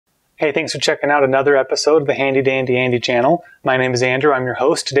Hey, thanks for checking out another episode of the Handy Dandy Andy channel. My name is Andrew, I'm your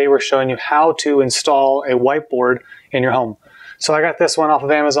host. Today we're showing you how to install a whiteboard in your home. So I got this one off of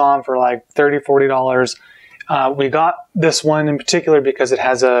Amazon for like $30, $40. We got this one in particular because it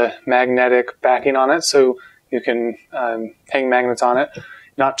has a magnetic backing on it, so you can hang magnets on it.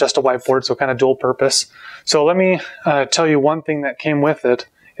 Not just a whiteboard, so kind of dual purpose. So let me tell you one thing that came with it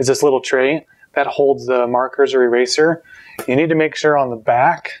is this little tray that holds the markers or eraser. You need to make sure on the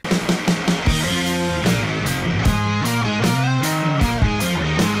back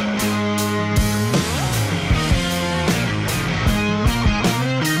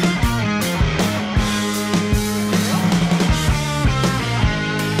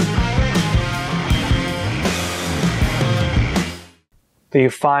that you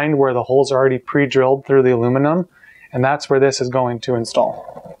find where the holes are already pre-drilled through the aluminum, and that's where this is going to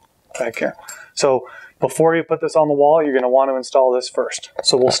install, back here. So before you put this on the wall, you're going to want to install this first.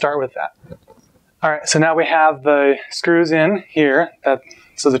 So we'll start with that. All right, so now we have the screws in here.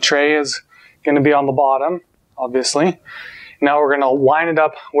 So the tray is going to be on the bottom, obviously. Now we're going to line it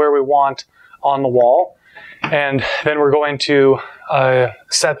up where we want on the wall, and then we're going to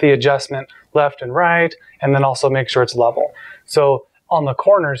set the adjustment left and right, and then also make sure it's level. So on the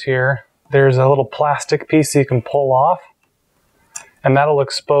corners here, there's a little plastic piece you can pull off, and that'll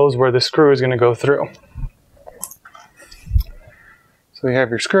expose where the screw is going to go through. So you have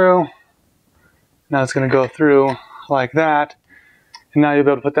your screw. Now it's going to go through like that, and now you'll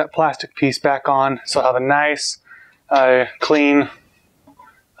be able to put that plastic piece back on, so you'll have a nice, clean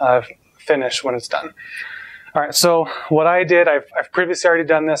finish when it's done. All right, so what I did, I've previously already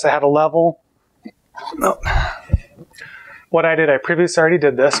done this. I had a level. What I did, I previously already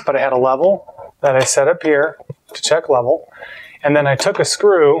did this, but I had a level that I set up here to check level. And then I took a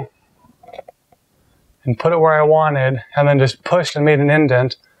screw and put it where I wanted, and then just pushed and made an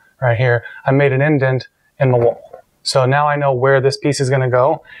indent right here. I made an indent in the wall. So now I know where this piece is going to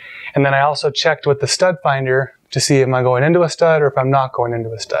go. And then I also checked with the stud finder to see am I going into a stud or if I'm not going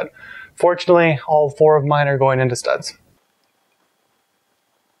into a stud. Fortunately, all 4 of mine are going into studs.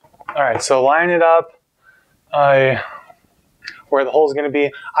 All right, so line it up where the hole is going to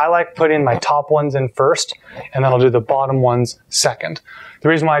be. I like putting my top ones in first, and then I'll do the bottom ones second. The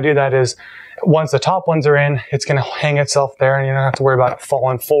reason why I do that is once the top ones are in, it's going to hang itself there, and you don't have to worry about it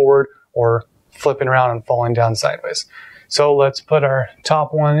falling forward or flipping around and falling down sideways. So let's put our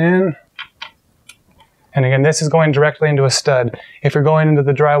top one in. And again, this is going directly into a stud. If you're going into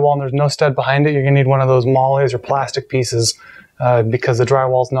the drywall and there's no stud behind it, you're going to need one of those mollies or plastic pieces because the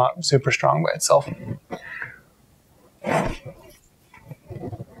drywall is not super strong by itself.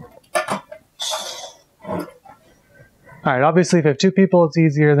 All right, obviously if you have 2 people, it's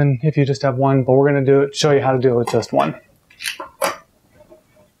easier than if you just have one, but we're going to show you how to do it with just one.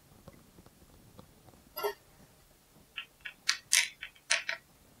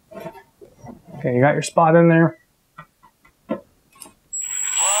 Okay, you got your spot in there.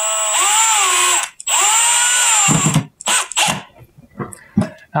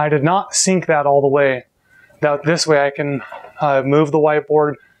 Now, I did not sink that all the way. This way I can move the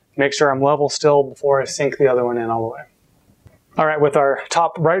whiteboard, make sure I'm level still before I sink the other one in all the way. All right, with our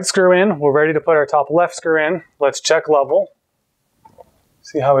top right screw in, we're ready to put our top left screw in. Let's check level.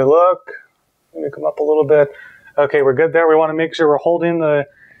 See how we look. Let me come up a little bit. Okay, we're good there. We want to make sure we're holding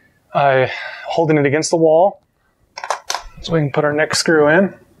it against the wall. So we can put our next screw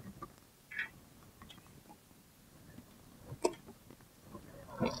in.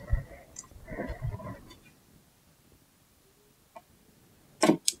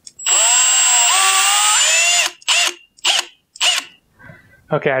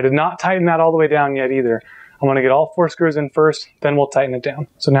 Okay, I did not tighten that all the way down yet either. I'm going to get all 4 screws in first, then we'll tighten it down.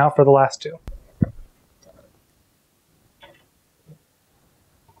 So now for the last 2.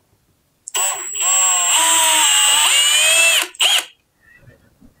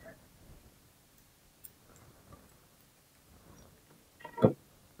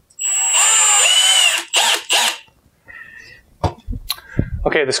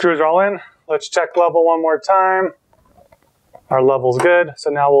 Okay, the screws are all in. Let's check level one more time. Our level's good, so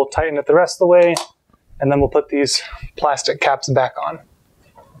now we'll tighten it the rest of the way, and then we'll put these plastic caps back on.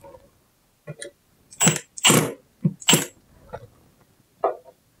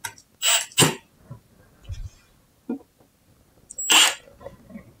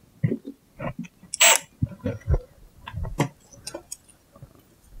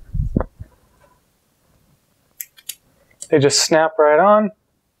 They just snap right on.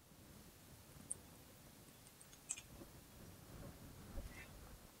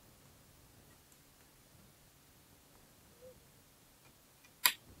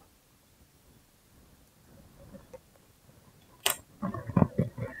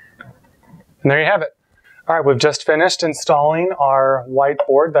 And there you have it. All right, we've just finished installing our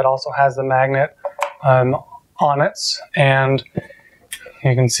whiteboard that also has the magnet on it. And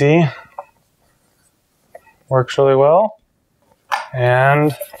you can see, works really well.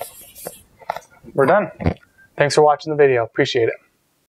 And we're done. Thanks for watching the video. Appreciate it.